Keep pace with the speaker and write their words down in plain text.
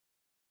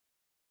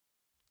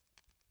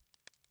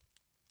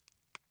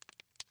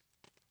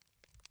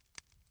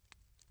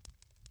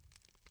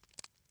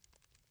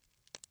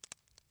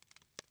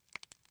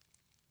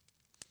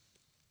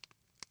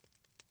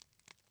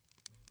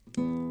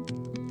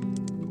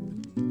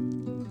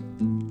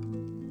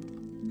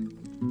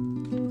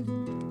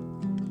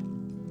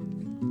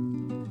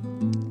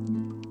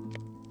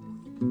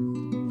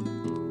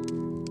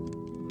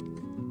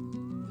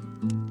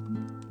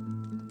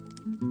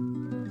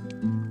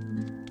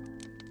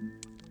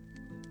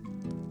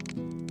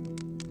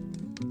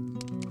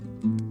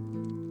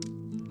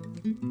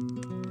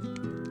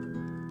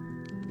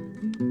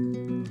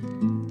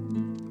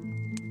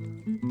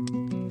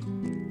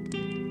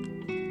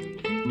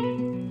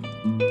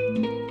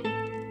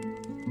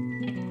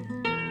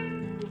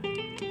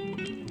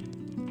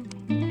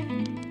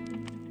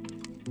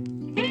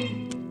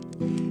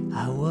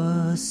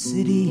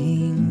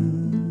sitting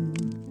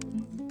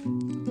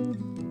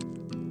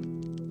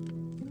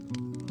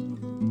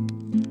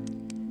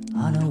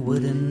on a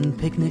wooden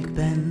picnic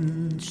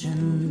bench,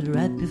 and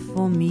right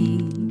before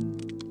me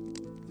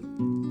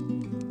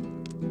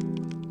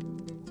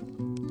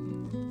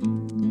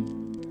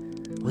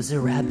was a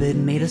rabbit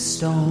made of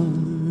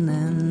stone,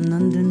 and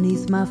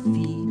underneath my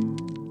feet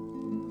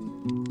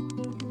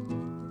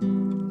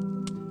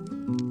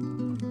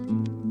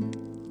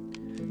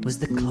was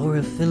the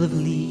chlorophyll of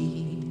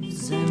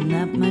leaves, and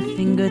at my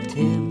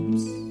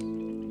fingertips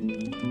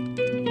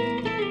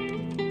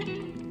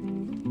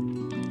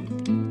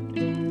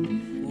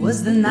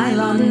was the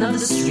nylon of the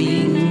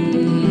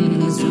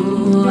strings.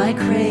 Ooh, I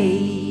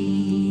crave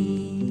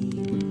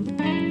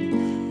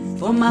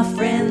for my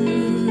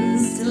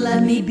friends to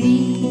let me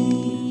be.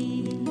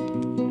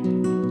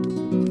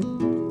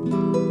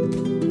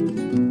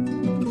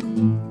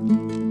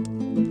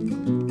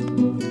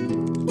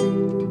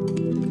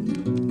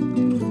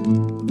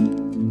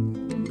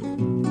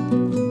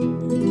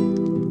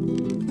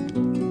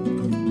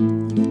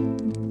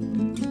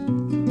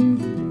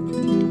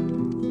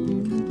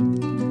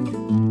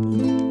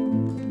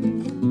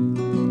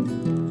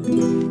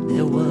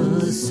 There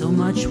was so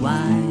much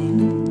wine,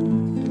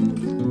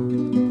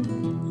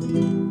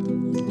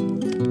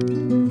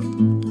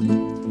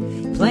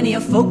 plenty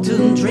of folk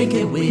to drink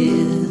it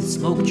with,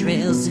 smoke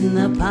trails in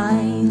the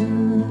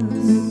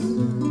pines.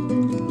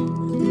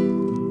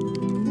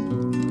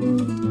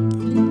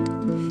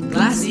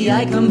 Glassy,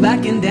 I come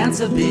back and dance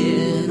a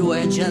bit.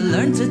 Where'd you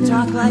learn to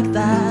talk like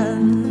that?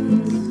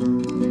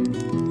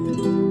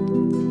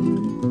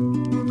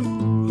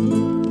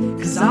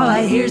 'Cause all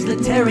I hear's the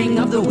tearing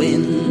of the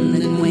wind,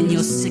 and when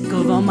you're sick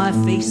of all my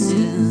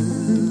faces,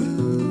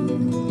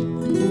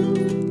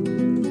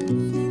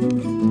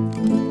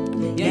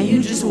 yeah,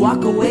 you just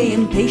walk away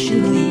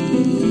impatiently.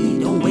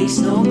 Don't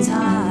waste no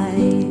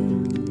time.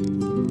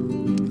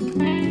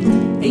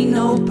 Ain't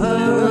no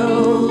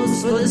pearls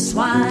for the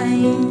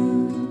swine.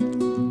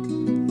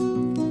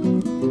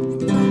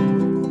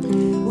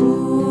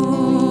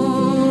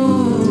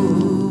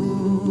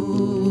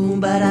 Ooh,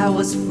 but I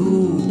was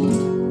fooled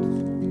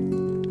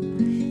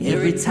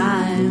every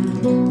time.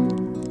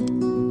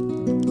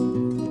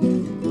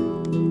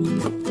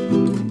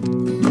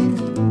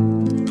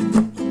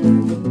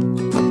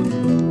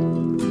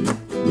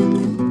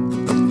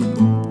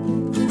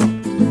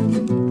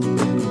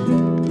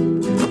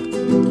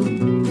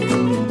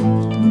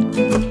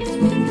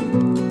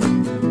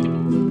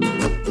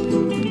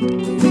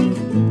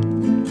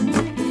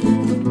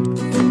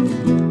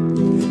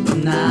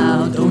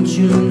 Now don't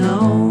you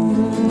know,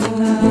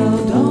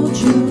 don't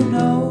you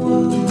know,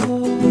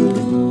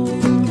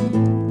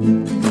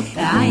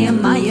 I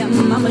am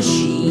a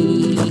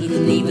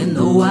machine, even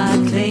though I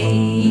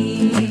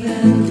claim,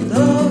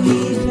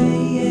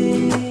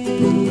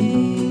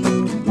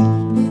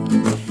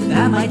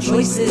 that my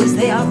choices,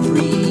 they are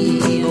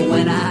free. But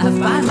when I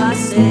find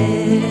myself,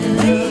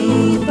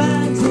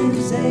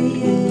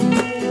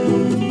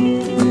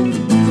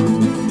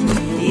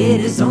 it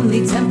is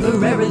only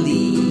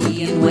temporarily.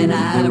 And when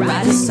I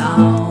write a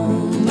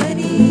song,